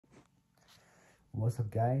What's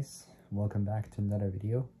up, guys? Welcome back to another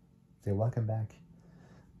video. Welcome back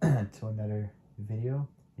to another video.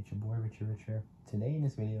 It's your boy Richard. Today in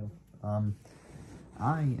this video, I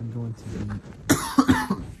am going to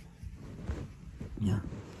be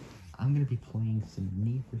I'm gonna be playing some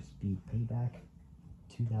Need for Speed Payback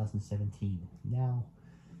 2017. Now,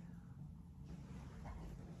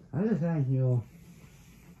 I decided,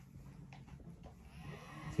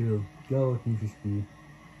 to go with Need for Speed.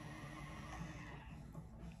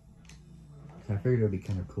 I figured it would be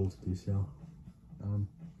kind of cool to do so.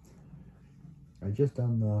 I just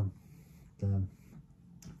done the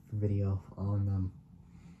video on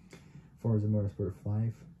Forza Motorsport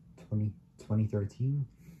 5 2013.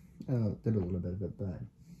 Did a little bit of it, but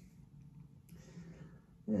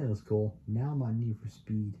yeah, it was cool. Now my Need for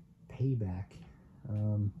Speed Payback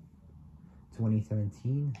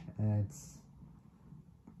 2017 at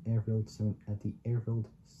the Airfield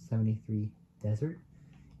 73 Desert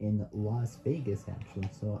in Las Vegas, actually.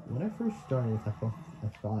 So when I first started, I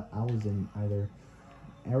thought I was in either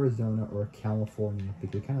Arizona or California,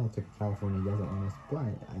 because it kind of looked like a California desert on this.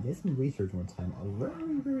 But I did some research one time, a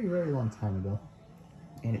very long time ago,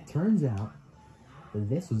 and it turns out that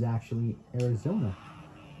this was actually Arizona.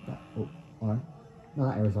 No,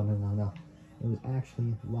 not Arizona. No, it was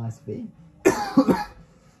actually Las Vegas.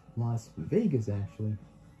 Las Vegas, actually,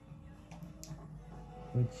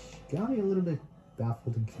 which got me a little bit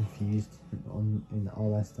baffled and confused in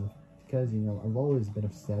all that stuff, because I've always been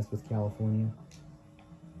obsessed with California,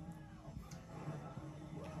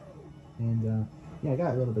 and yeah, I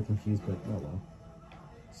got a little bit confused, but oh well.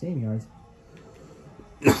 Same yards.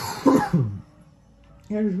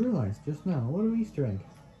 Yeah, I just realized just now, what an Easter egg.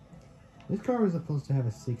 This car was supposed to have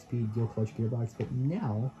a 6-speed dual clutch gearbox, but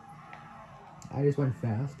now I just went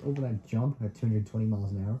fast over that jump at 220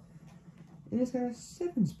 miles an hour, and it's got a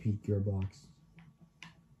 7-speed gearbox.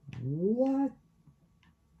 What?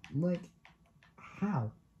 Like,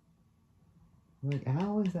 how? Like,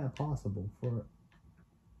 how is that possible for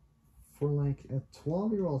like a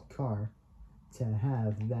 12-year-old car to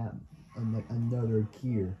have that, like, another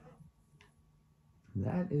gear?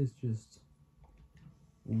 That is just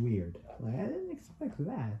weird. Like, I didn't expect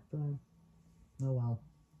that, but oh well.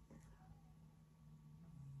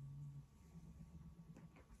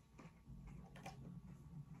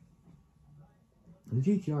 The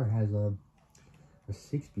GTR has a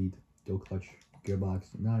 6-speed dual clutch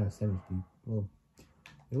gearbox, not a 7-speed. Well,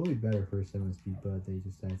 it would be better for a 7-speed, but they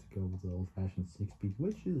decided to go with the old-fashioned 6-speed,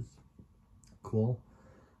 which is cool.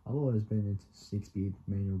 I've always been into 6-speed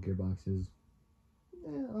manual gearboxes.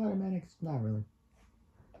 Automatics, not really.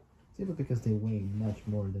 Simply because they weigh much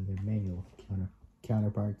more than their manual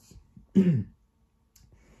counterparts.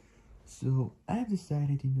 So I've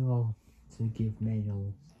decided, to give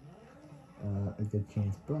manual a good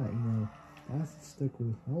chance, but I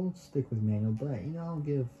won't stick with manual, but I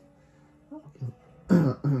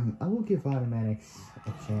will give automatics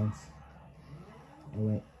a chance. Oh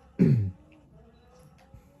wait.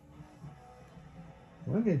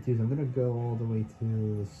 What I'm gonna do is I'm gonna go all the way to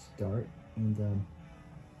the start, and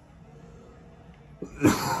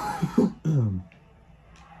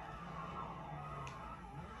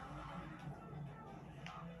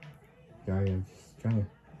sorry, I'm just trying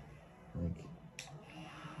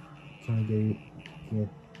to get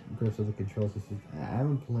grips with the control system. I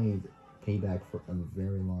haven't played Payback for a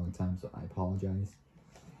very long time, so I apologize.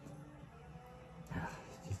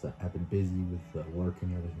 It's just that I've been busy with work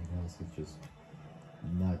and everything else. It's just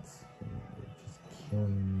nuts, it's just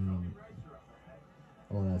killing me and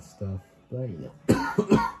all that stuff. But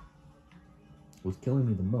what's killing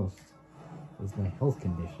me the most is my health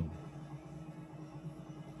condition.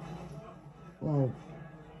 Well,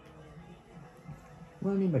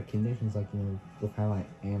 what I mean by conditions, like, with how I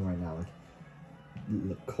am right now, like,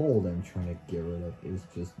 the cold I'm trying to get rid of is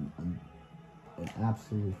just an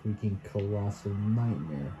absolute freaking colossal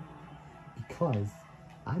nightmare, because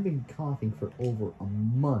I've been coughing for over a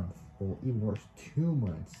month, or even worse, 2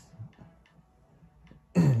 months.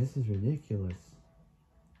 This is ridiculous.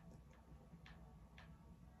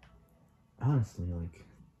 Honestly, like,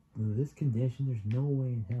 with this condition, there's no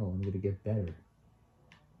way in hell I'm gonna get better.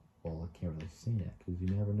 Well, I can't really say that, because you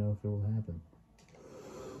never know if it will happen.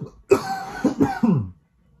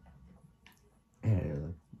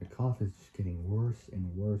 And the cough is just getting worse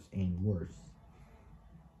and worse and worse.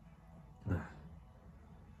 Like,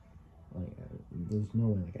 there's no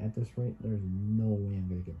way, like, at this rate, there's no way I'm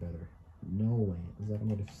gonna get better. No way. It's like I'm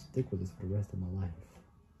gonna stick with this for the rest of my life.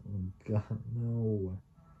 Oh god, no.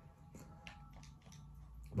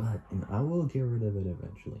 But I will get rid of it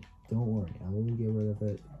eventually. don't worry, I will get rid of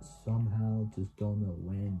it somehow, just don't know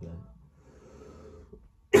when, but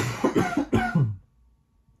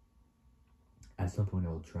at some point I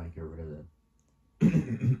will try and get rid of it.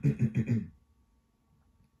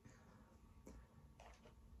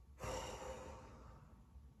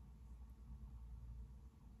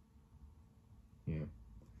 Yeah.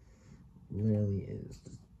 Literally is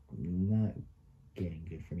just not getting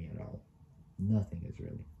good for me at all. Nothing is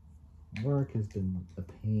really. Work has been a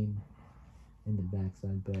pain in the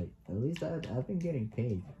backside, but at least I've been getting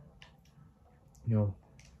paid. You know,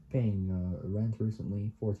 paying rent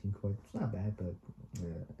recently, 14 quid. It's not bad, but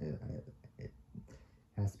it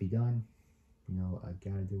has to be done. You know, I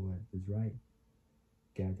gotta do what is right.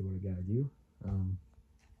 Gotta do what I gotta do.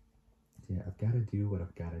 Yeah, I've gotta do what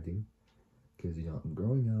I've gotta do. Because, you know, I'm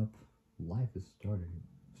growing up, life is starting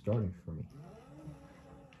for me.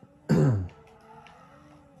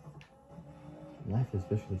 life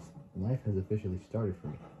has officially started for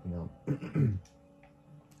me, you know.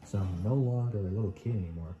 So I'm no longer a little kid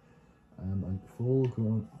anymore. I'm a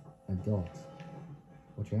full-grown adult,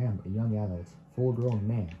 which I am, a young adult, full-grown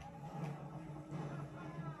man.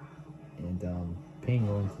 And paying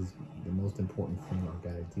rent is the most important thing I've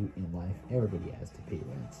got to do in life. Everybody has to pay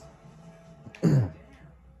rent.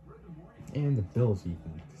 And the bills,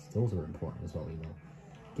 those are important as well, you know.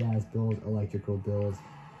 Gas bills, electrical bills,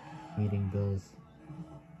 heating bills,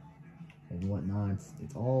 and whatnot.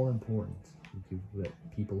 It's all important.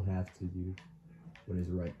 People have to do what is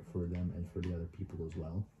right for them and for the other people as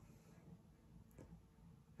well.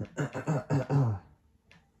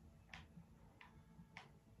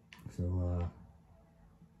 So,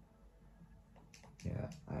 yeah,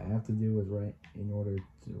 I have to do what's right in order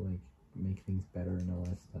to, like, make things better and all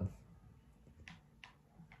that stuff.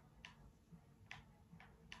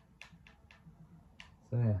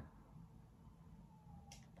 So, yeah.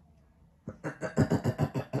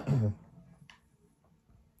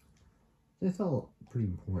 It's all pretty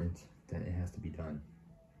important that it has to be done.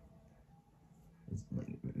 It's,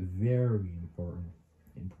 like, very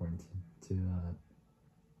important to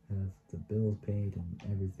have the bills paid and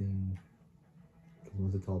everything. Because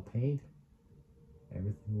once it's all paid,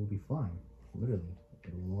 everything will be fine. Literally,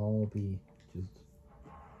 it will all be just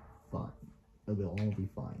fine. It will all be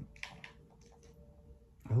fine.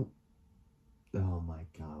 Oh my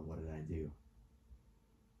god, what did I do?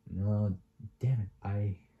 No, damn it,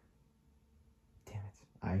 I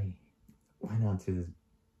went on to this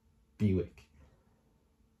Buick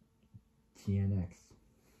GNX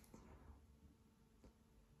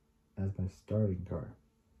as my starting car.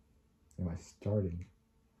 And my starting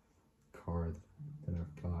car that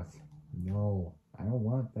I've got. No, I don't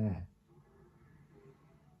want that.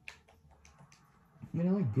 I mean,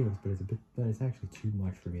 I like Buicks, but it's actually too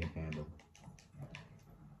much for me to handle.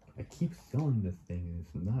 I keep selling this thing,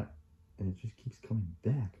 and it just keeps coming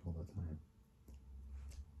back all the time.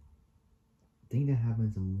 I think that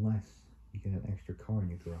happens unless you get an extra car in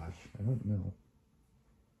your garage. I don't know,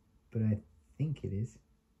 but I think it is.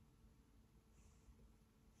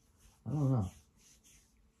 I don't know.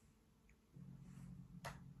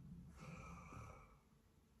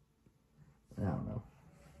 I don't know,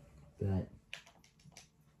 but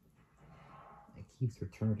it keeps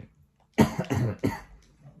returning.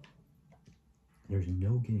 There's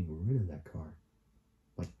no getting rid of that car.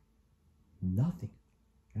 Like, nothing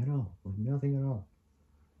at all. Like, nothing at all.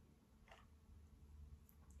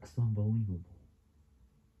 It's unbelievable.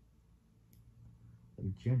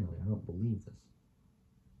 Like, generally, I don't believe this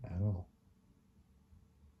at all.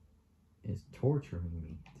 It's torturing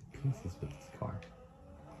me to pieces with this car.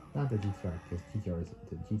 Not the GTR, because the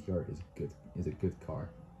GTR is a good car.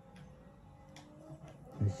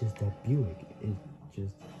 It's just that Buick is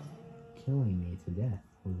just killing me to death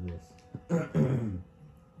with this.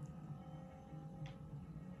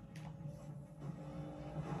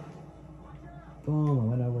 Boom, I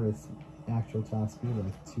went over its actual top speed,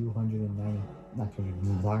 like 290, not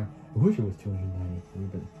 200, I wish it was 293,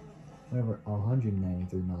 but whatever,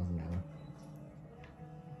 193 miles an hour.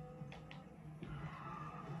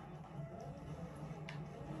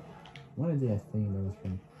 One of the thing that was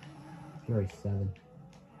from Fury 7,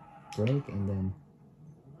 brake and then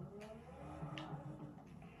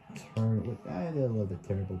turn, which I did a little bit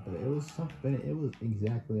terrible, but it was something, it was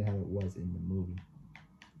exactly how it was in the movie.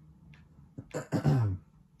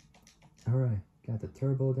 Alright, got the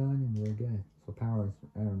turbo done and we're good. So power is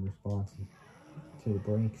responsive to the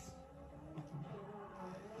brakes.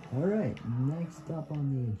 Alright, next up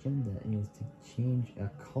on the agenda is to change a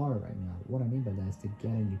car right now. What I mean by that is to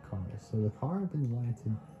get a new car. So the car I've been wanting to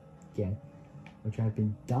get which I've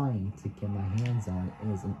been dying to get my hands on,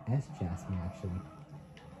 is an S chassis actually.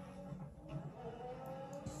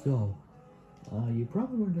 So, you're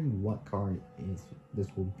probably wondering what car this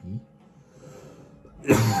will be.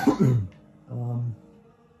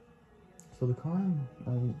 So the car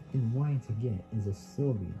I've been wanting to get is a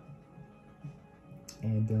Sylvia,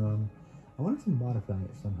 and I wanted to modify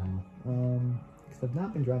it somehow. Because I've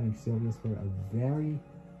not been driving Sylvias for a very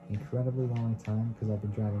incredibly long time, because I've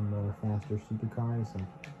been driving more faster supercars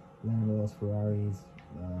like Lambos, Ferraris,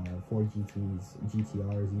 Ford GTs,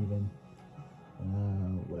 GTRs even.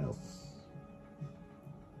 What else?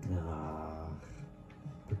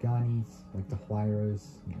 Pagani's, like the Huayras,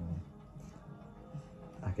 you know.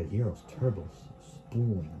 I could hear those turbos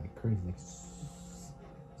spooling like crazy, like it's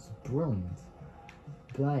brilliant.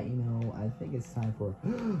 But you know, I think it's time for a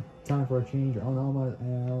change. Oh no,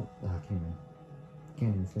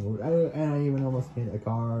 can't even say a word. And I even almost hit a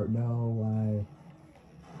car. No, why?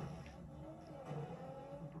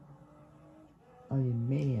 Oh, you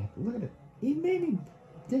maniac! Look at it. He made me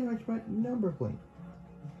damage my number plate.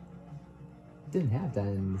 Didn't have that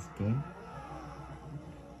in this game.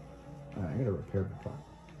 Alright, I gotta repair the car.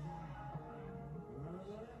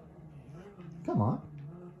 Come on.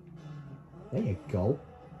 There you go.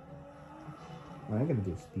 Alright, I gotta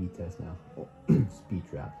do a speed test now. Oh, speed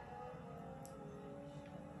trap.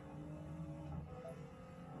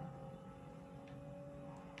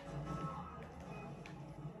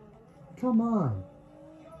 Come on.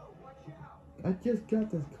 I just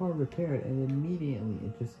got this car repaired and immediately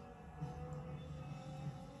it just...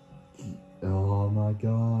 Oh my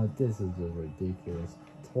god, this is just ridiculous.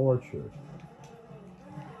 Torture.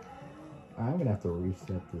 I'm gonna have to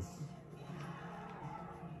reset this.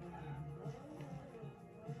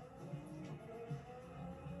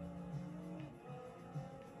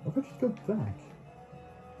 What if I just go back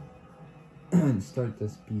and start the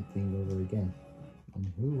speed thing over again?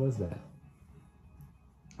 And who was that?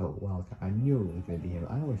 Oh, well, I knew it was gonna be him.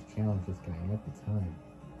 I always challenge this guy at the time.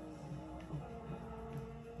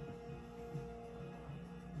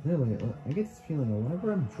 Literally, I get this feeling that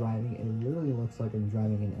whenever I'm driving, it literally looks like I'm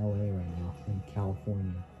driving in LA right now, in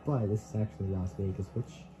California. But this is actually Las Vegas,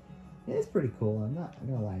 which is pretty cool. I'm not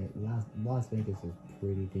gonna lie, Las Vegas is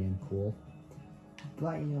pretty damn cool.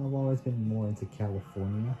 But, you know, I've always been more into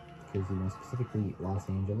California, because, you know, specifically Los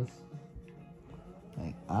Angeles.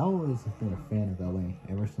 Like, I always have been a fan of LA,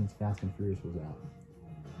 ever since Fast and Furious was out.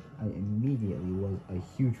 I immediately was a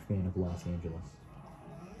huge fan of Los Angeles.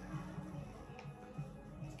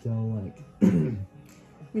 So, like, I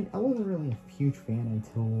mean, I wasn't really a huge fan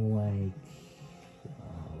until, like,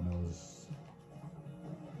 when I was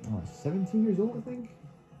 17 years old, I think?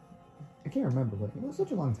 I can't remember, but it was such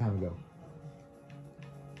a long time ago.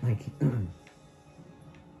 Like,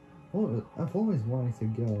 I've always wanted to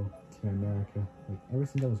go to America. Like, ever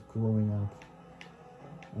since I was growing up,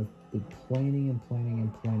 I've been planning and planning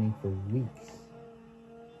and planning for weeks.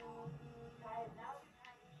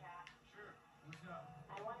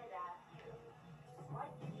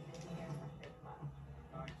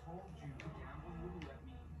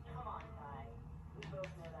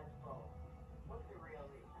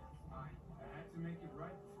 Make it right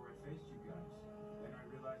before I faced you guys. Then I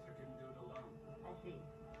realized I couldn't do it alone. I see.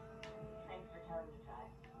 Thanks for telling me, Ty.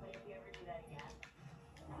 But if you ever do that again,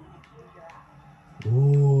 kick your ass.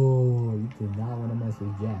 Ooh, you did not want to mess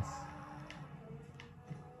with Jess.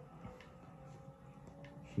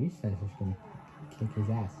 She said she's gonna kick his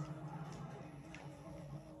ass.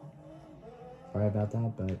 Sorry about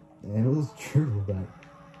that, but it was true, but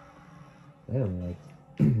literally, like,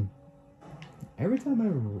 every time I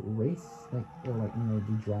race, like, or like, you know,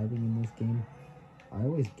 do driving in this game, I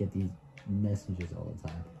always get these messages all the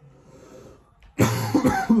time.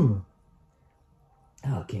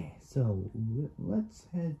 Okay, so let's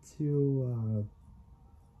head to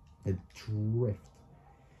the drift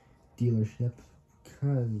dealership,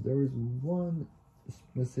 because there is one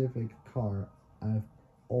specific car I've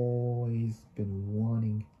always been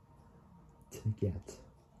wanting to get.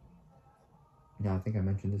 Now, I think I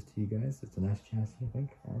mentioned this to you guys. It's an S chassis, I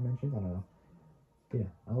think I mentioned. I don't know. But yeah,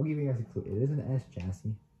 I'll give you guys a clue. It is an S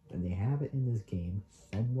chassis, and they have it in this game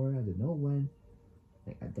somewhere. I don't know when.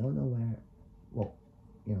 Like, I don't know where. Well,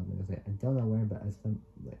 you know, I'm gonna say I don't know where, but like,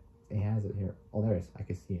 it has it here. Oh, there it is. I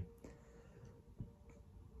can see it.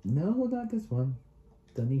 No, not this one.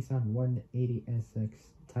 The Nissan 180 SX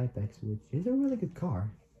Type X, which is a really good car.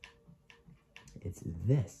 It's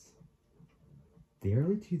this. The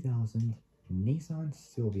early 2000s Nissan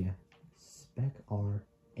Silvia Spec R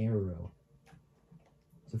Aero.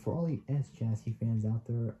 So for all you S chassis fans out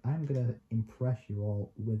there, I'm gonna impress you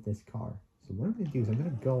all with this car. So So what I'm going to do is I'm going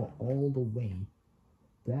to go all the way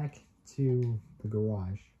back to the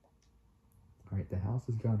garage. Alright, the house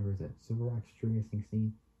is gone. Where is it? Silver Rock Street Racing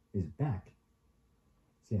Scene is back.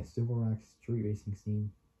 So yeah, Silver Rock Street Racing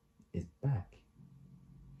Scene is back.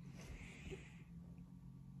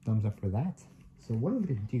 Thumbs up for that. So what I'm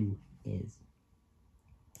going to do is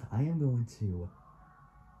I am going to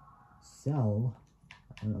sell.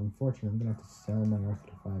 Unfortunately, I'm going to have to sell my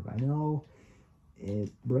R35. I know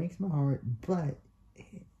it breaks my heart, but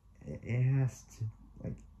it has to,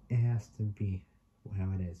 like, it has to be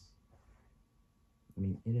how it is. I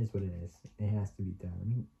mean, it is what it is. It has to be done. I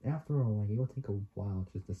mean, after all, like, it'll take a while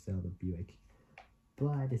just to sell the Buick.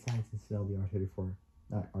 But I decided to sell the R34,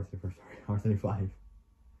 not R34, sorry, R35.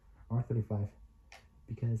 R35.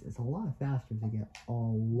 Because it's a lot faster to get a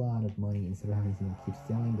lot of money instead of having to keep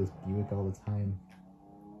selling this Buick all the time.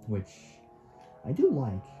 Which I do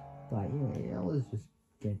like, but, you know, it always just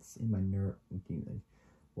gets in my nerve.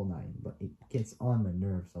 Well, not in, but it gets on my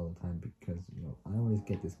nerves all the time because, you know, I always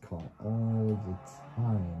get this car all the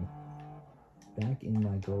time back in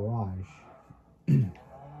my garage.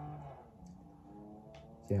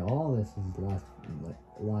 So yeah, all this is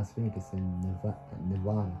Las Vegas and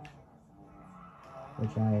Nevada,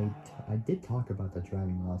 which I did talk about the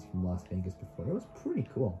driving laws from Las Vegas before. It was pretty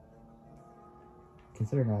cool,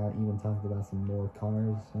 considering I even talked about some more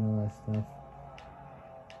cars and all that stuff.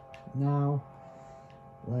 Now,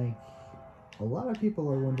 like, a lot of people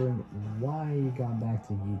are wondering why you got back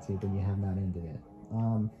to YouTube and you have not ended it.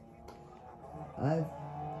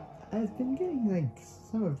 I've been getting, like,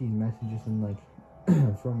 some of these messages and, like,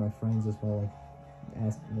 from my friends as well,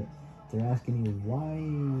 like, they're asking me why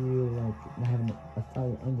you, like, haven't, I thought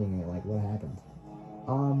you're ending it, like, what happened?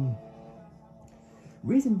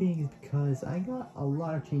 Reason being is because I got a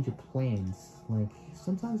lot of change of plans. Like,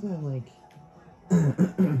 sometimes I, like,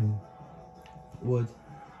 would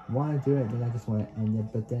want to do it, then I just want to end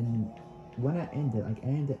it, but then when I end it, like, I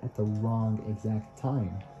end it at the wrong exact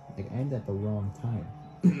time. Like, I end at the wrong time.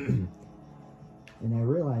 And I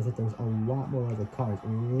realized that there's a lot more other cars. I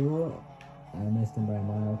missed him by a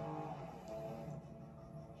mile.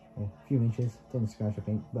 Well, a few inches. Didn't scratch the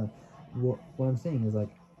paint, but what I'm saying is,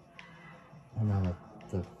 like, I'm not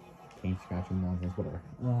the paint scratching nonsense, whatever.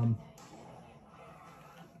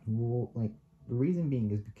 Well, like, the reason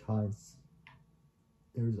being is because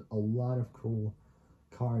there's a lot of cool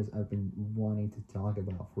cars I've been wanting to talk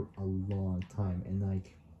about for a long time, and,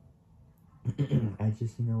 like, I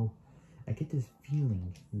just, you know, I get this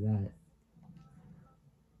feeling that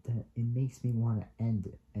it makes me want to end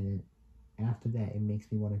it, and then after that, it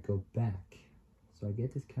makes me want to go back. So I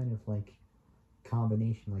get this kind of, like,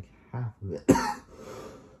 combination, like, half of it.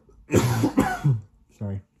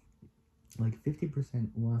 Sorry. Like,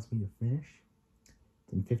 50% wants me to finish,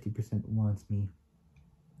 then 50% wants me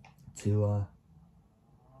to,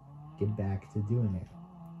 get back to doing it.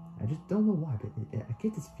 I just don't know why, but I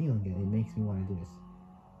get this feeling that it makes me want to do this.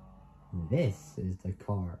 This is the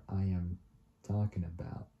car I am talking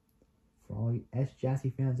about. For all you S-Chassis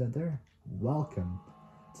fans out there, welcome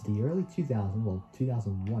to the early 2000s, well,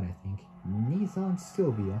 2001 I think, Nissan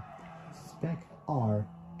Silvia Spec R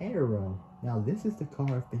Aero. Now this is the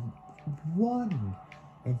car I've been wanting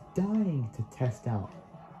and dying to test out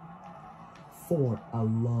for a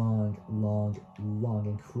long,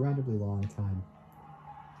 incredibly long time.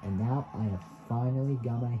 And now I have finally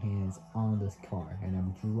got my hands on this car, and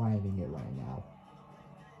I'm driving it right now.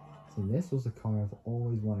 So this was a car I've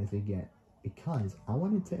always wanted to get, because I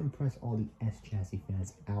wanted to impress all the S-Chassis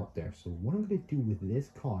fans out there. So what I'm going to do with this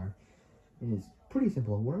car is pretty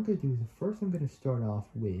simple. What I'm going to do is, first I'm going to start off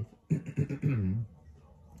with,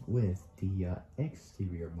 with the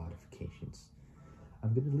exterior modifications.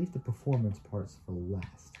 I'm going to leave the performance parts for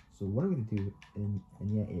last. So what I'm going to do, and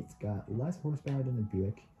yeah, it's got less horsepower than the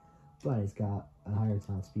Buick, but it's got a higher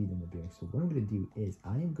top speed than the Buick. So what I'm going to do is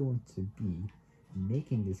I am going to be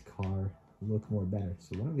making this car look more better.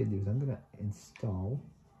 So what I'm going to do is I'm going to install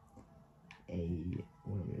what am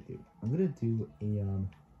I going to do? I'm going to do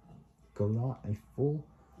a full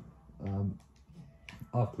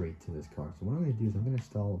upgrade to this car. So what I'm going to do is I'm going to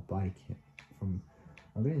install a body kit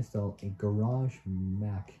I'm going to install a Garage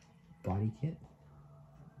Mac body kit,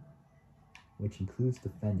 which includes the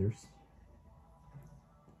fenders.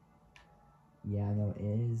 Yeah, I know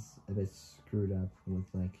it is a bit screwed up with,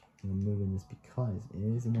 like, you know, moving this because it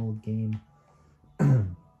is an old game,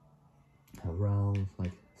 around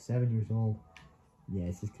like 7 years old. Yeah,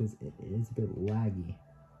 it's just because it is a bit laggy.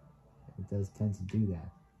 It does tend to do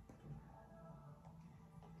that.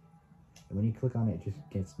 And when you click on it, it just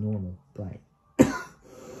gets normal, but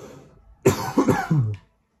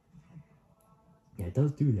it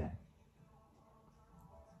does do that.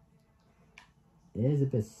 It is a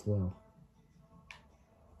bit slow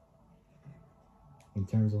in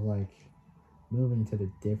terms of like moving to the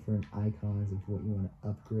different icons of what you want to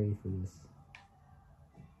upgrade for this.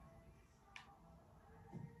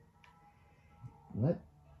 What?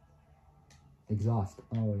 Exhaust.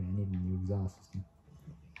 Oh yeah, I need a new exhaust system.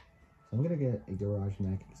 So I'm gonna get a Garage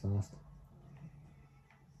Mac exhaust.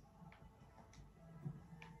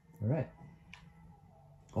 Alright.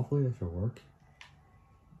 Hopefully this will work.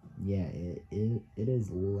 Yeah, it is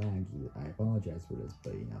laggy. I apologize for this,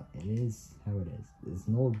 but you know, it is how it is. It's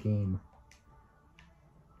an old game.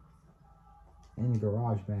 And the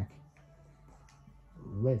Garage Mac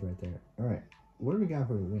lid right there. Alright, what do we got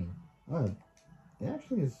for the wing? Oh, it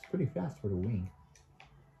actually is pretty fast for the wing.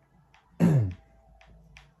 And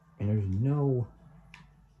there's no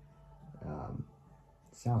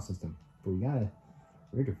sound system. But we got a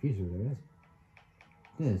rear diffuser, there it is.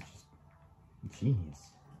 This is just genius.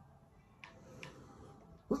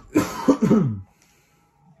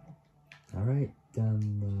 Alright,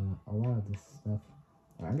 done a lot of this stuff.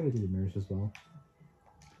 I'm gonna do the mirrors as well.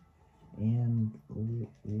 And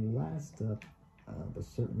last up, but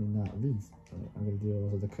certainly not least, I'm gonna do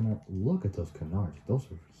also the canard. Look at those canards. Those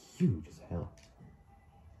are huge as hell.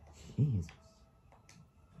 Jesus.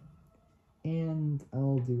 And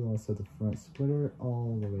I'll do also the front splitter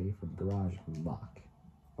all the way from Garage Mac.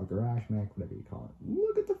 Or Garage Mac, whatever you call it.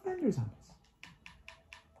 Look at the fenders on this.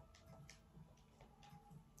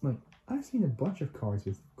 Like, I've seen a bunch of cars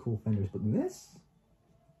with cool fenders, but this?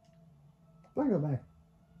 If I go back,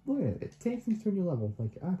 look at it. It takes things to a new level.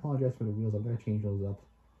 Like, I apologize for the wheels. I'm going to change those up.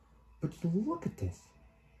 But just look at this.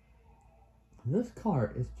 This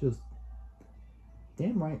car is just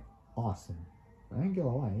damn right awesome. I ain't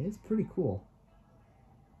gonna lie. It's pretty cool.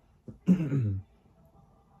 I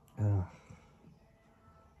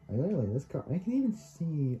literally, this car, I can even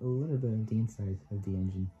see a little bit of the inside of the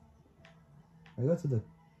engine. I go to the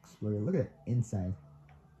explorer, look at it inside.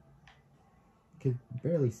 You can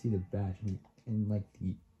barely see the badge and like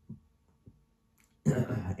the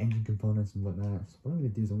engine components and whatnot. So what I'm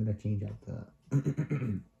going to do is I'm going to change out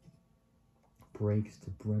the brakes to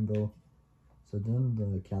Brembo. So done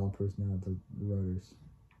the calipers now, the rotors.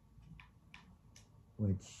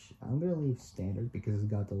 Which I'm going to leave standard because it's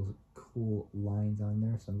got those cool lines on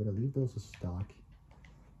there. So I'm going to leave those as stock.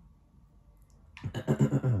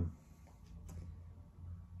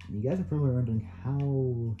 You guys are probably wondering,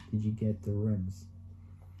 how did you get the rims?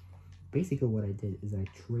 Basically what I did is I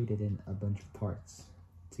traded in a bunch of parts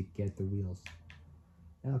to get the wheels.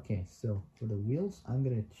 Okay, so for the wheels, I'm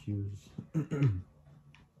going to choose...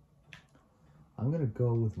 I'm going to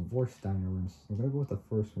go with Vorsteiner rims. I'm going to go with the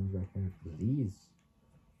first ones right here. These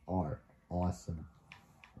are awesome.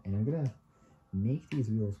 And I'm going to make these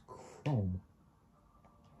wheels chrome.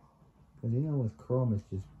 Because you know with chrome it's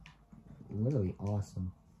just literally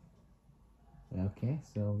awesome. Okay,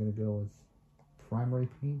 so I'm going to go with primary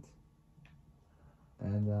paint.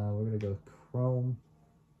 And we're going to go with chrome.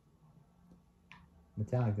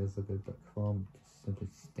 Metallic does look good, but chrome just simply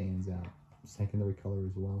stands out. Secondary color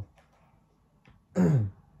as well.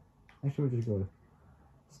 Actually, we'll just go with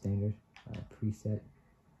standard preset.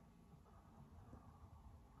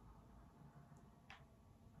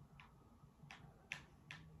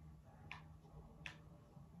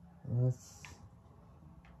 Let's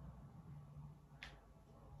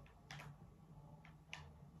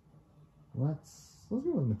go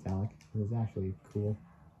with metallic because it's actually cool.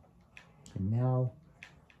 And now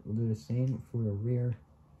we'll do the same for the rear.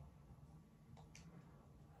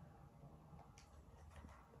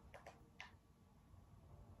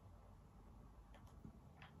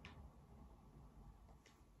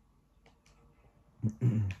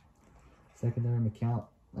 Secondary metallic,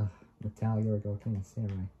 there we go, can't even say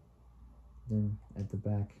it right. Then at the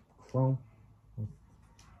back, chrome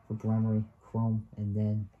for primary, chrome, and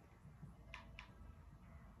then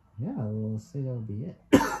yeah, we'll say that'll be it.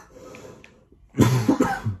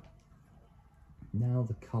 Now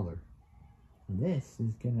the color. This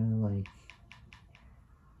is gonna like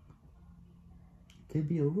could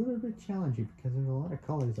be a little bit challenging because there's a lot of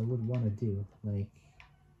colors I would want to do. Like,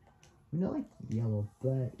 not like yellow,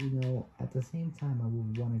 but you know, at the same time I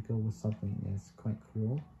would want to go with something that's quite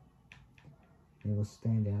cool. It will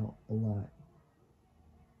stand out a lot.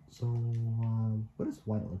 So, what does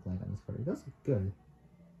white look like on this card? It does look good.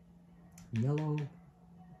 Yellow,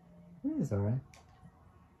 it's alright.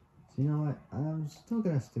 So you know what? I'm still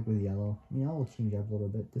gonna stick with yellow. I mean, I will change up a little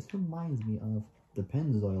bit. This reminds me of the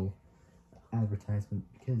Pennzoil advertisement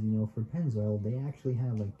because you know, for Pennzoil they actually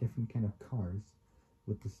have like different kind of cars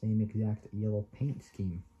with the same exact yellow paint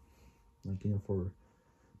scheme. Like, you know, for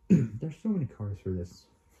there's so many cars for this,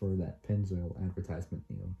 for that Pennzoil advertisement.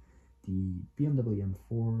 You know, the BMW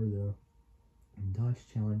M4, the Dodge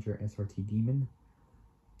Challenger SRT Demon,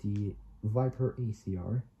 the Viper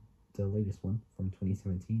ACR, the latest one from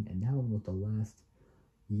 2017, and that one was the last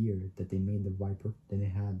year that they made the Viper. Then they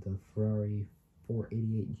had the Ferrari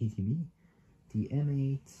 488 GTB, the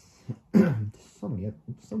M8, so many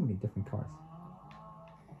different cars.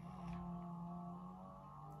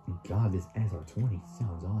 God, this SR20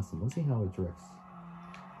 sounds awesome. Let's see how it drifts.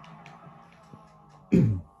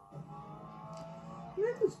 It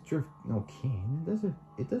does drift okay.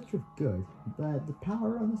 It does drift good, but the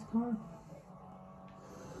power on this car,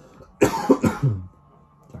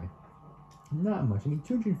 sorry, not much. I mean,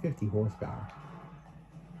 250 horsepower.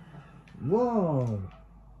 Whoa!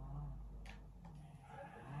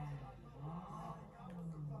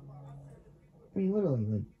 I mean, literally,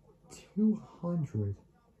 like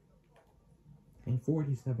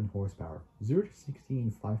 247 horsepower. 0 to 60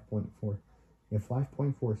 in 5.4. Yeah,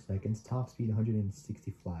 5.4 seconds. Top speed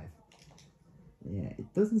 165. Yeah,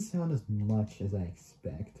 it doesn't sound as much as I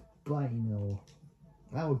expect, but you know,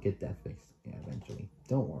 I will get that fixed. Yeah, eventually.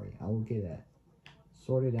 Don't worry, I will get that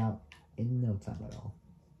sorted out in no time at all.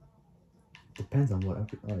 Depends on what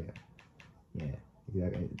upgrade. Oh yeah,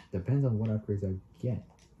 exactly. It depends on what upgrades I get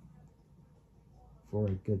for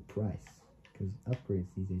a good price, because upgrades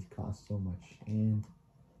these days cost so much, and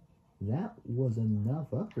that was enough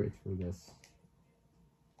upgrades for this.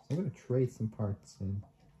 So I'm gonna trade some parts in,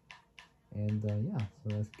 and yeah, so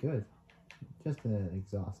that's good. Just an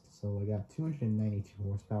exhaust. So I got 292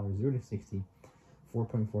 horsepower, 0 to 60,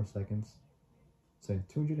 4.4 seconds. So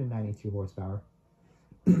 292 horsepower,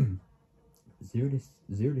 0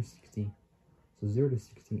 to 60. So 0 to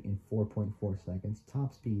 60 in 4.4 seconds.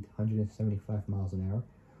 Top speed 175 miles an hour.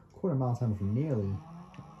 Quarter mile time of nearly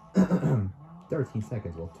 13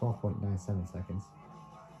 seconds. Well, 12.97 seconds.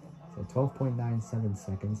 So 12.97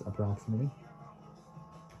 seconds approximately.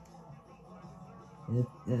 And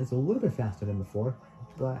it's a little bit faster than before,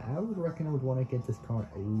 but I would reckon I would want to get this car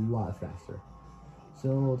a lot faster.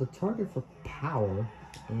 So the target for power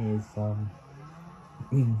is,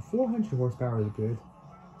 400 horsepower is good,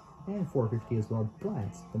 and 450 as well,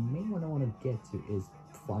 but the main one I want to get to is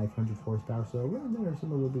 500 horsepower, so around there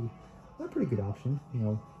somewhere would be a pretty good option, you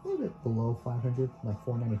know, a little bit below 500, like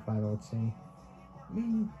 495 I would say. I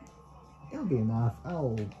mean, it'll be enough,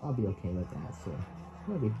 I'll be okay with that, so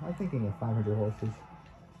maybe, I'm thinking of 500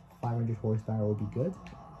 horsepower would be good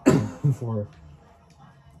for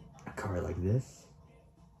a car like this.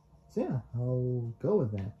 So yeah, I'll go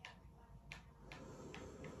with that.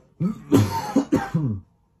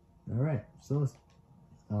 Alright, so let's...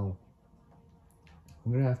 Oh.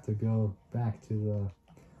 I'm gonna have to go back to the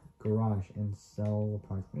garage and sell the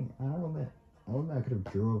parts. I mean, I'll admit I could have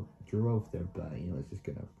drove there, but, you know, it's just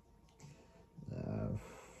gonna...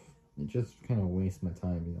 it just kind of wastes my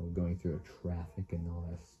time, you know, going through the traffic and all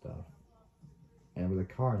that stuff. And with a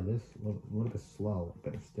car this a little bit slow,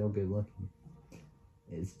 but it's still good looking,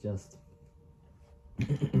 it's just...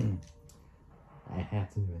 I have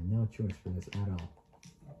to do no choice for this at all.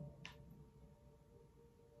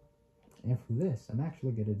 And for this, I'm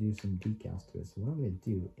actually going to do some decals to it. So what I'm going to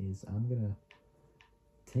do is I'm going to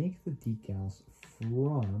take the decals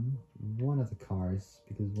from one of the cars,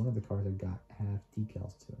 because one of the cars I've got have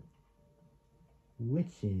decals to it.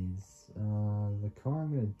 Which is, the car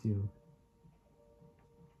I'm going to do,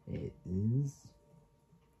 it is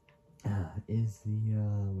the,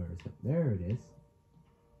 where is it? There it is.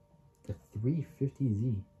 The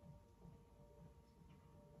 350Z.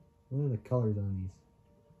 What are the colors on these?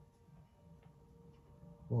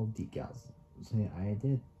 Well, decals. So yeah, I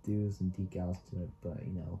did do some decals to it, but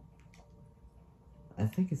you know, I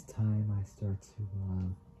think it's time I start to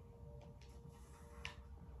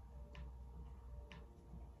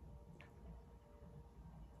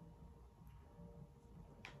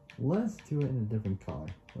let's do it in a different color.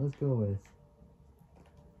 Let's go with,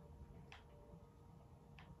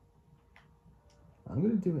 I'm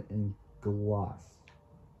gonna do it in gloss.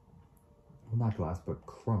 Well, not gloss, but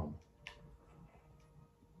chrome.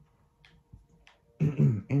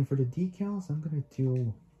 And for the decals, I'm gonna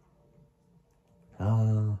do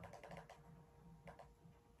I'm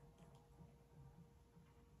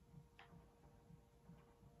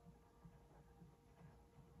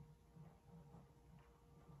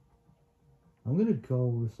gonna go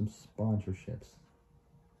with some sponsorships.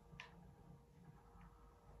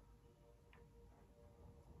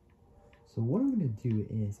 So what I'm gonna do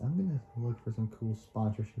is I'm gonna look for some cool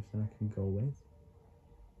sponsorships that I can go with.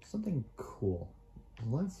 Something cool.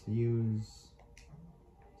 let's use.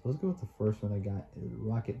 So let's go with the first one I got.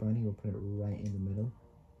 Rocket Bunny. We'll put it right in the middle.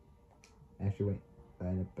 Actually, wait.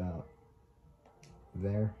 Right about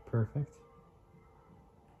there. Perfect.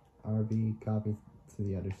 RB, copy to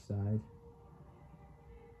the other side.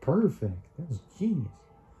 Perfect. That was genius.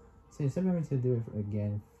 So instead of having to do it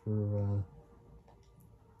again for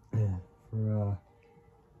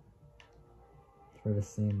the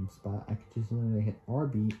same spot, I could just literally hit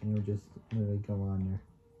RB and it would just literally go on there.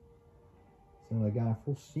 So I got a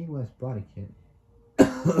full C West body kit.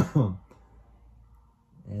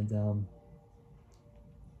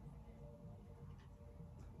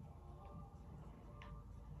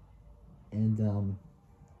 and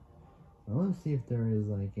I want to see if there is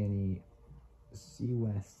like any C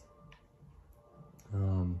West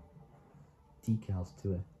decals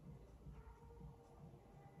to it.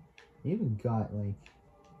 I even got like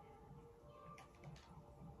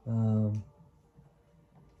so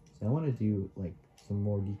I want to do like some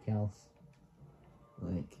more decals,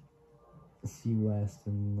 like C West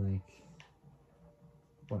and like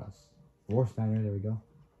what else? Warsteiner, there we go.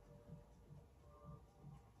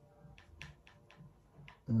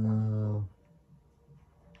 I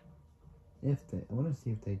want to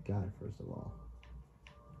see if they got it first of all.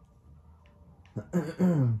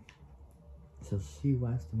 So C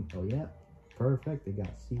West, oh yeah, perfect. They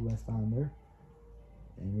got C West on there,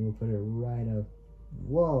 and we'll put it right up.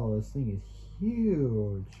 Whoa, this thing is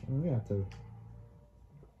huge. I'm gonna have to.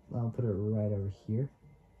 I'll put it right over here,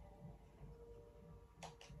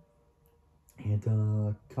 and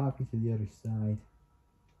copy to the other side.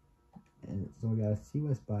 And so we got a C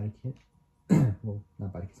West body kit. Well,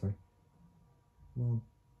 not body kit, sorry. Well,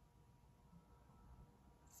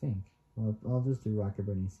 I think. Well, I'll just do Rocket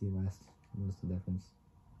Bunny C West. What's the difference?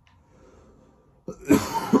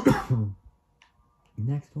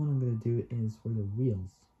 Next one I'm gonna do is for the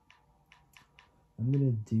wheels. I'm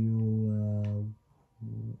gonna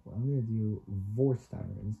do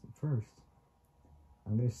Vorsteiner first.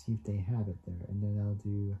 I'm gonna see if they have it there, and then I'll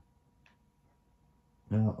do.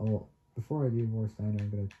 Oh, before I do Vorsteiner, I'm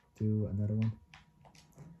gonna do another one.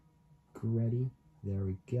 Ready? There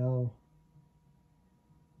we go.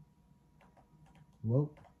 Whoa.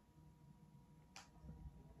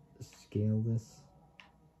 Scale this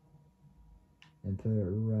and put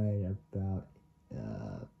it right about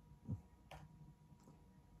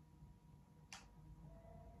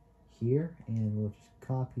here, and we'll just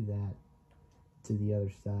copy that to the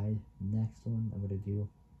other side. Next one I'm gonna do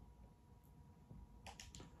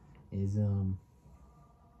is so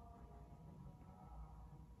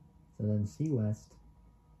then C West,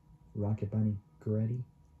 Rocket Bunny, Gretty.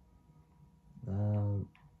 God,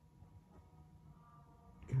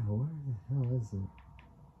 where the hell is it?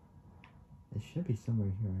 It should be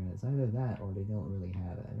somewhere here. It's either that or they don't really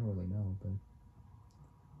have it. I don't really know, but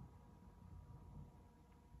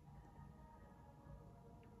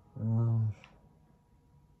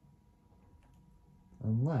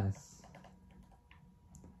unless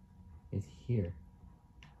it's here.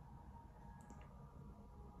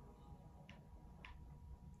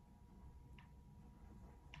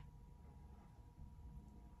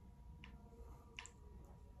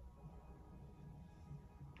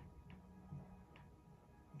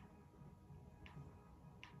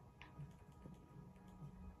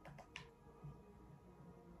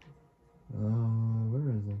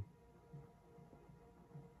 Where is it?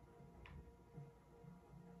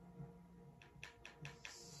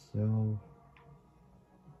 So,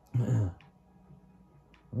 I'm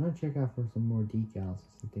gonna check out for some more decals,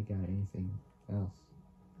 see if they got anything else.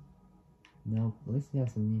 Nope, at least they have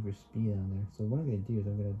some Need for Speed on there. So what I'm gonna do is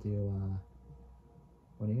I'm gonna do,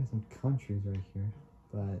 well, they got some countries right here,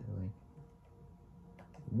 but, like,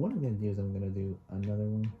 what I'm gonna do is I'm gonna do another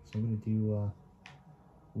one. So I'm gonna do,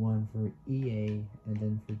 one for EA and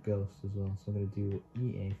then for Ghost as well. So I'm gonna do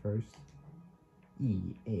EA first.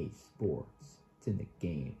 EA Sports. It's in the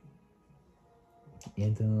game.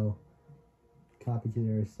 And copy to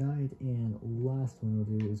the other side, and last one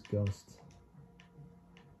we'll do is Ghost.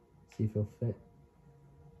 See if it'll fit.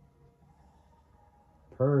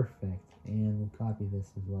 Perfect. And we'll copy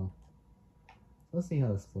this as well. Let's see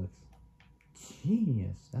how this looks.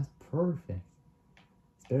 Genius. That's perfect.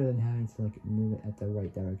 It's better than having to like move it at the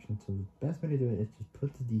right direction. So the best way to do it is just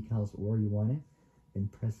put the decals where you want it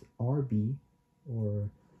and press RB or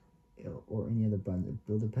any other button.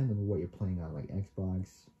 It'll depend on what you're playing on, like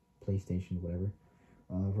Xbox, PlayStation, whatever.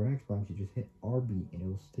 For Xbox, you just hit RB and it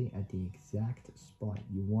will stay at the exact spot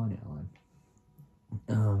you want it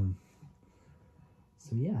on.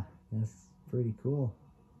 So yeah, that's pretty cool.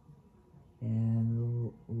 And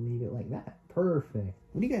we'll leave it like that. Perfect.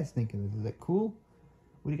 What do you guys think of this? Is it cool?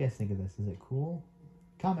 What do you guys think of this? Is it cool?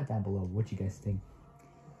 Comment down below what you guys think.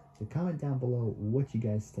 So comment down below what you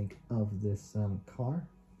guys think of this car.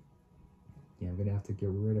 Yeah, I'm gonna have to get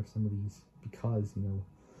rid of some of these because, you know,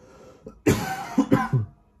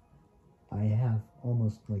 I have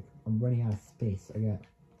almost, like, I'm running out of space. I got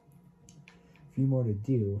a few more to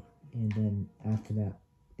do, and then after that,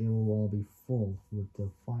 it will all be full with the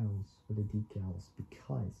files for the decals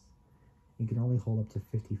because you can only hold up to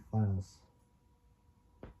 50 files.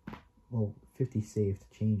 Well, 50 saved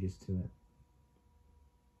changes to it.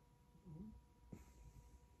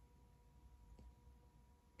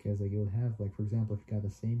 Because, like, it would have, like, for example, if you got the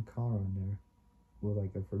same car on there, with,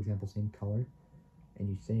 like, for example, same color, and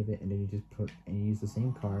you save it, and then you just put, and you use the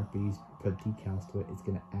same car, but you put decals to it, it's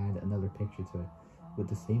going to add another picture to it. With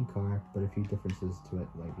the same car, but a few differences to it,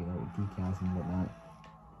 like, you know, decals and whatnot.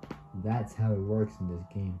 That's how it works in this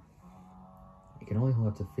game. You can only hold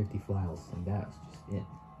up to 50 files, and that's just it.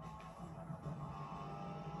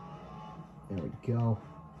 There we go.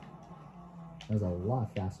 That was a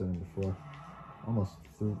lot faster than before. Almost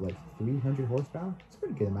through, like, 300 horsepower. It's a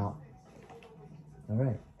pretty good amount.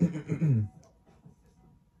 Alright.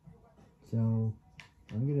 So,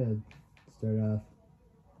 I'm gonna start off.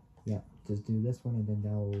 Yeah, just do this one and then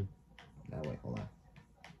wait, hold on.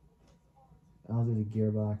 I'll do the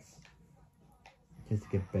gearbox. Just to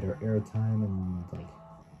get better airtime and, like,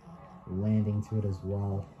 landing to it as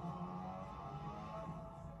well.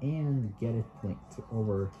 And get it, like, to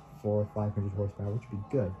over 400 or 500 horsepower, which would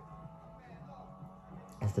be good.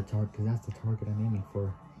 That's the target, because that's the target I'm aiming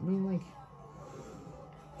for. I mean, like,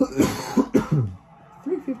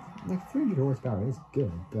 350, like 300 horsepower is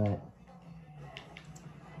good, but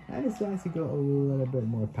I decided to go a little bit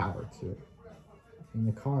more power to it. In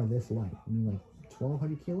the car this light, I mean, like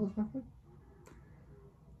 1,200 kilos roughly.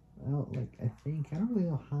 Well, like, I don't really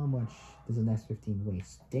know how much does an S15 weigh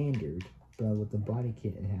standard, but with the body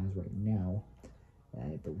kit it has right now,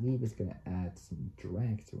 I believe it's gonna add some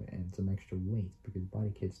drag to it and some extra weight, because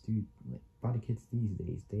body kits these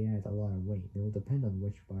days, they add a lot of weight. It will depend on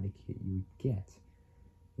which body kit you get,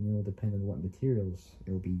 and it will depend on what materials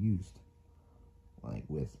it will be used,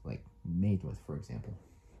 made with, for example.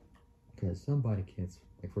 Because some body kits,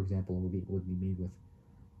 like, for example, would be made with,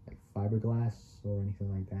 like, fiberglass or anything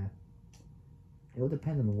like that. It will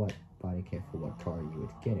depend on what body kit for what car you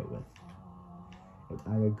would get it with. It would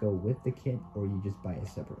either go with the kit or you just buy it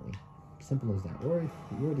separately. Simple as that. Or if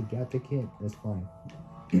you already got the kit, that's fine.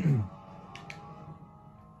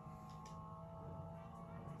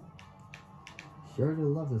 Sure do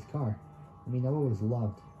love this car. I mean, I've always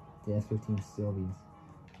loved the S15 Sylvias.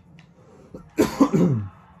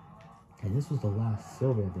 And this was the last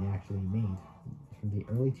Sylvia they actually made. From the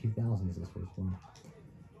early 2000s, this first one.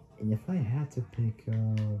 And if I had to pick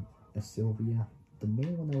a Sylvia, the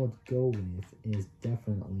main one I would go with is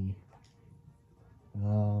definitely,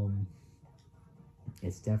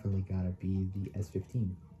 it's definitely gotta be the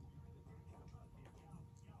S15.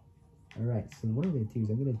 Alright, so what I'm gonna do is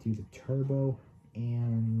I'm gonna do the turbo,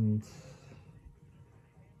 and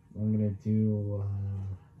I'm gonna do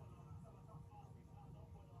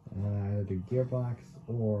either the gearbox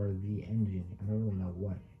or the engine. I don't really know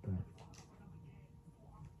what, but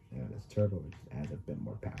yeah, this turbo just adds a bit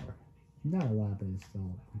more power. Not a lot, but it's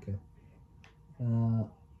still okay.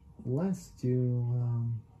 Let's do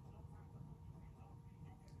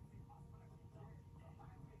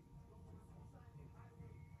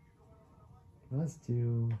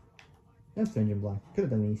that's the engine block. Could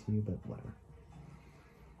have been the ECU, but whatever.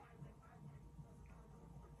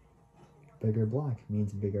 Bigger block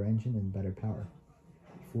means bigger engine and better power.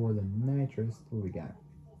 For the nitrous, what do we got?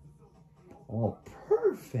 Oh,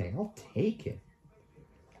 perfect. I'll take it.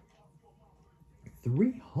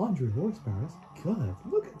 300 horsepower. That's good.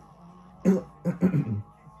 Look at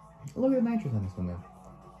look at the nitrous on this one now.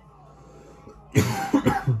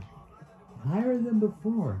 Higher than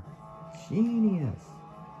before. Genius.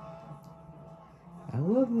 I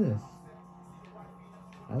love this.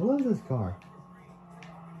 I love this car.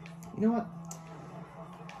 You know what?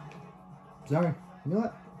 Sorry. You know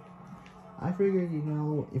what? I figured, you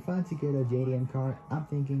know, if I had to get a JDM car, I'm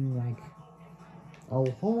thinking, like,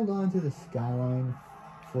 I'll hold on to the Skyline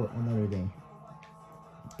for another day.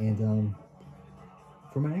 And,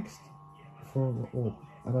 well,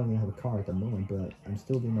 I don't even have a car at the moment, but I'm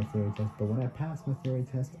still doing my theory test. But when I pass my theory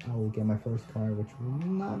test, I will get my first car, which will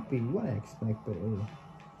not be what I expect, but it will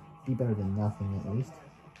be better than nothing, at least.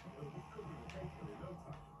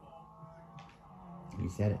 You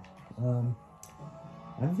said it.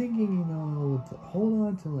 I'm thinking, you know, to hold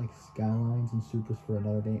on to like Skylines and Supers for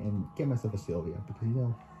another day and get myself a Sylvia because, you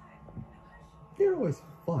know, they're always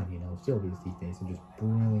fun, you know. Sylvias these days are just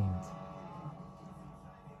brilliant.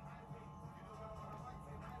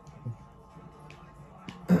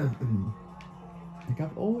 Like,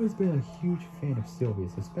 I've always been a huge fan of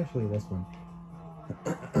Sylvias, especially this one.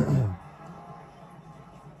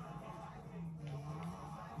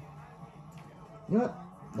 You know what?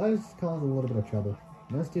 Let's cause a little bit of trouble.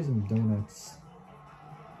 Let's do some donuts.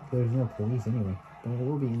 There's no police anyway, but it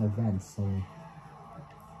will be in events only.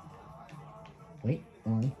 Wait,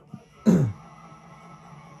 on.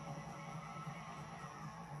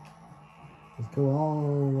 Let's go all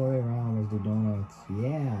the way around. Let's do donuts.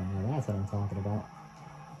 Yeah, now that's what I'm talking about.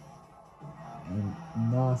 And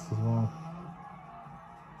NOS as well.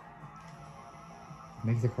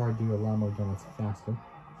 Makes the car do a lot more donuts faster.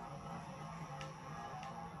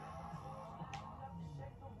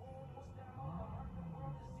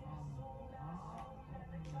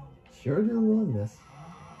 Sure do love this.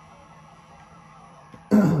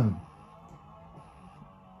 I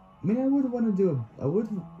mean, I would want to do I would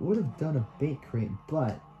have done a bait crate,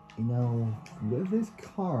 but you know, with this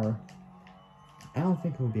car, I don't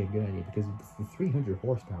think it would be a good idea because the 300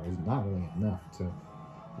 horsepower is not really enough to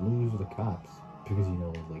lose the cops. Because you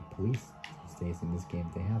know, like police these days in this game,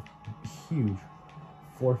 they have huge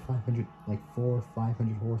 400 or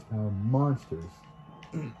 500 horsepower monsters.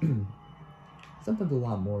 Sometimes a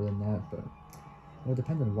lot more than that, but it would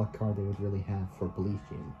depend on what car they would really have for police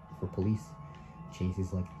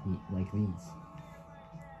chases like these.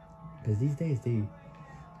 Because these days they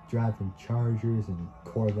drive in Chargers and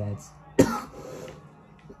Corvettes,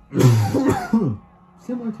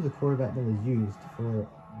 similar to the Corvette that was used for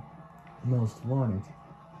Most Wanted,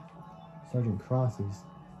 Sergeant Cross's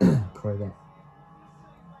Corvette.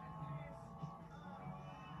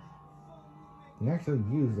 They actually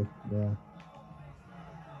used the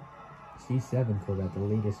C7 Corvette, the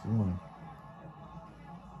latest one,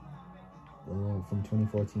 from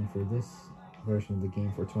 2014 for this version of the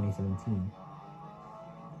game for 2017.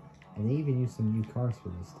 And they even used some new cars for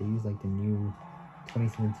this. They used like the new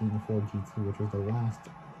 2017 Ford GT, which was the last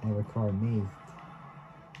ever car made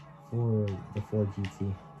for the Ford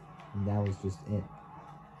GT. And that was just it.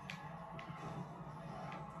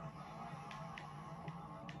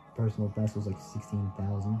 Personal best was like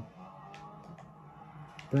 16,000.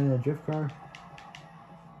 But in a drift car,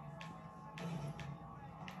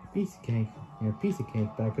 piece of cake. Yeah, piece of cake,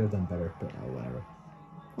 but I could have done better, but whatever.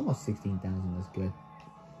 Almost 16,000 is good.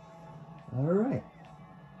 Alright.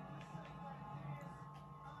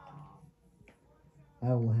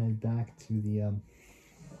 I will head back to the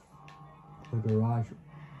garage.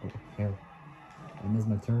 Oh, hell. I missed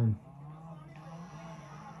my turn.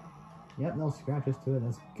 Yep, no scratches to it.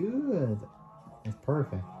 That's good. That's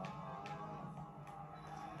perfect.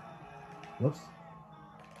 Whoops.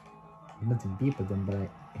 I meant to beep at them, but I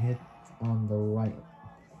hit on the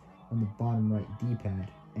bottom right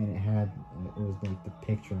D-pad, and it was like the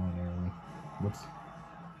picture on there, like, whoops.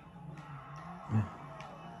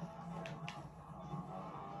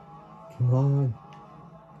 Come on.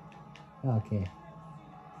 Okay.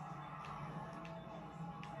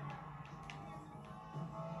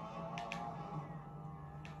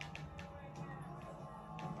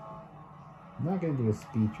 I'm not gonna do a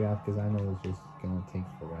speed trap because I know it's just gonna take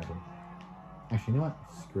forever. Actually, you know what?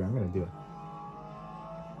 Screw it, I'm gonna do it.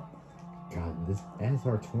 God, this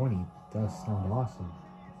SR20 does sound awesome.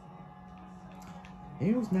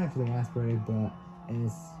 It was naturally aspirated, but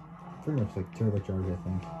it's pretty much like turbocharged, I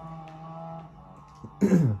think.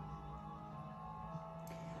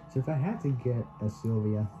 So if I had to get a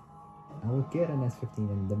Sylvia, I would get an S15,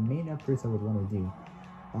 and the main upgrades I would want to do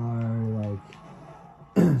are like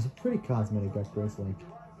some pretty cosmetic upgrades, like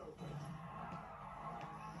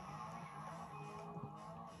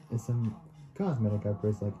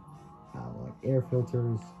like air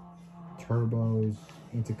filters, turbos,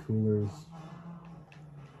 intercoolers,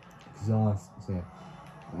 exhaust. So yeah,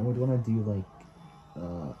 I would want to do like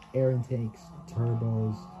air intakes,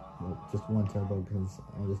 turbos. Well, just one turbo because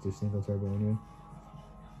I'll just do single turbo anyway.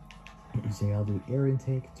 So yeah, I'll do air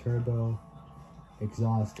intake, turbo,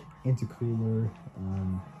 exhaust, intercooler,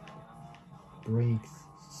 brakes,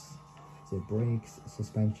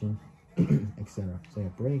 suspension, etc. So yeah,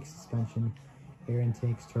 brakes, suspension, air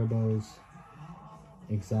intakes, turbos,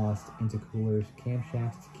 exhaust, intercoolers,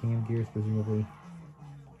 camshafts, cam gears presumably,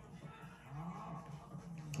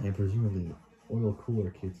 and presumably oil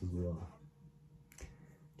cooler kits as well.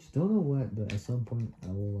 Just don't know what, but at some point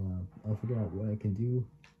I'll figure out what I can do,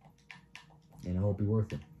 and it will be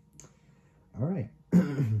worth it. Alright,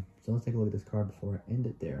 so let's take a look at this car before I end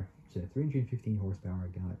it there. So 315 horsepower, I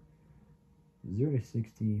got 0 to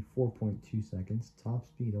 60, 4.2 seconds. Top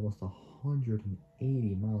speed, almost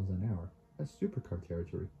 180 miles an hour. That's supercar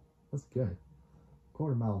territory. That's good.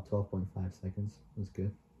 Quarter mile, 12.5 seconds. That's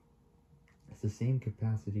good. It's the same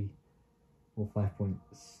capacity, well,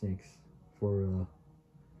 5.6 for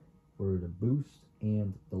the boost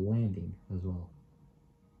and the landing as well.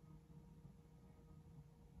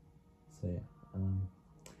 So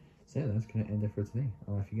yeah, that's gonna end it for today.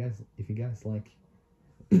 If you guys like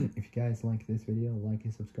if you guys like this video, like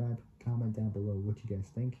and subscribe. Comment down below what you guys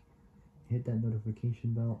think. Hit that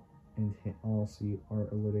notification bell and hit all so you are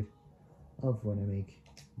alerted of when I make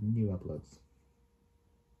new uploads.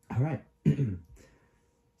 All right,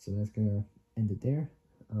 so that's gonna end it there.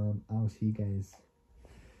 I'll see you guys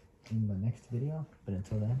in my next video. But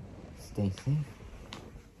until then, stay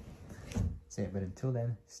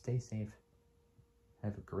safe.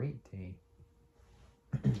 Have a great day.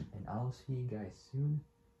 And I'll see you guys soon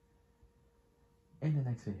in the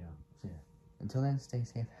next video. So yeah, until then, stay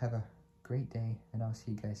safe. Have a great day. And I'll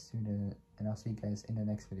see you guys soon. And I'll see you guys in the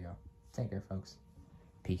next video. Take care, folks.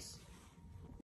 Peace.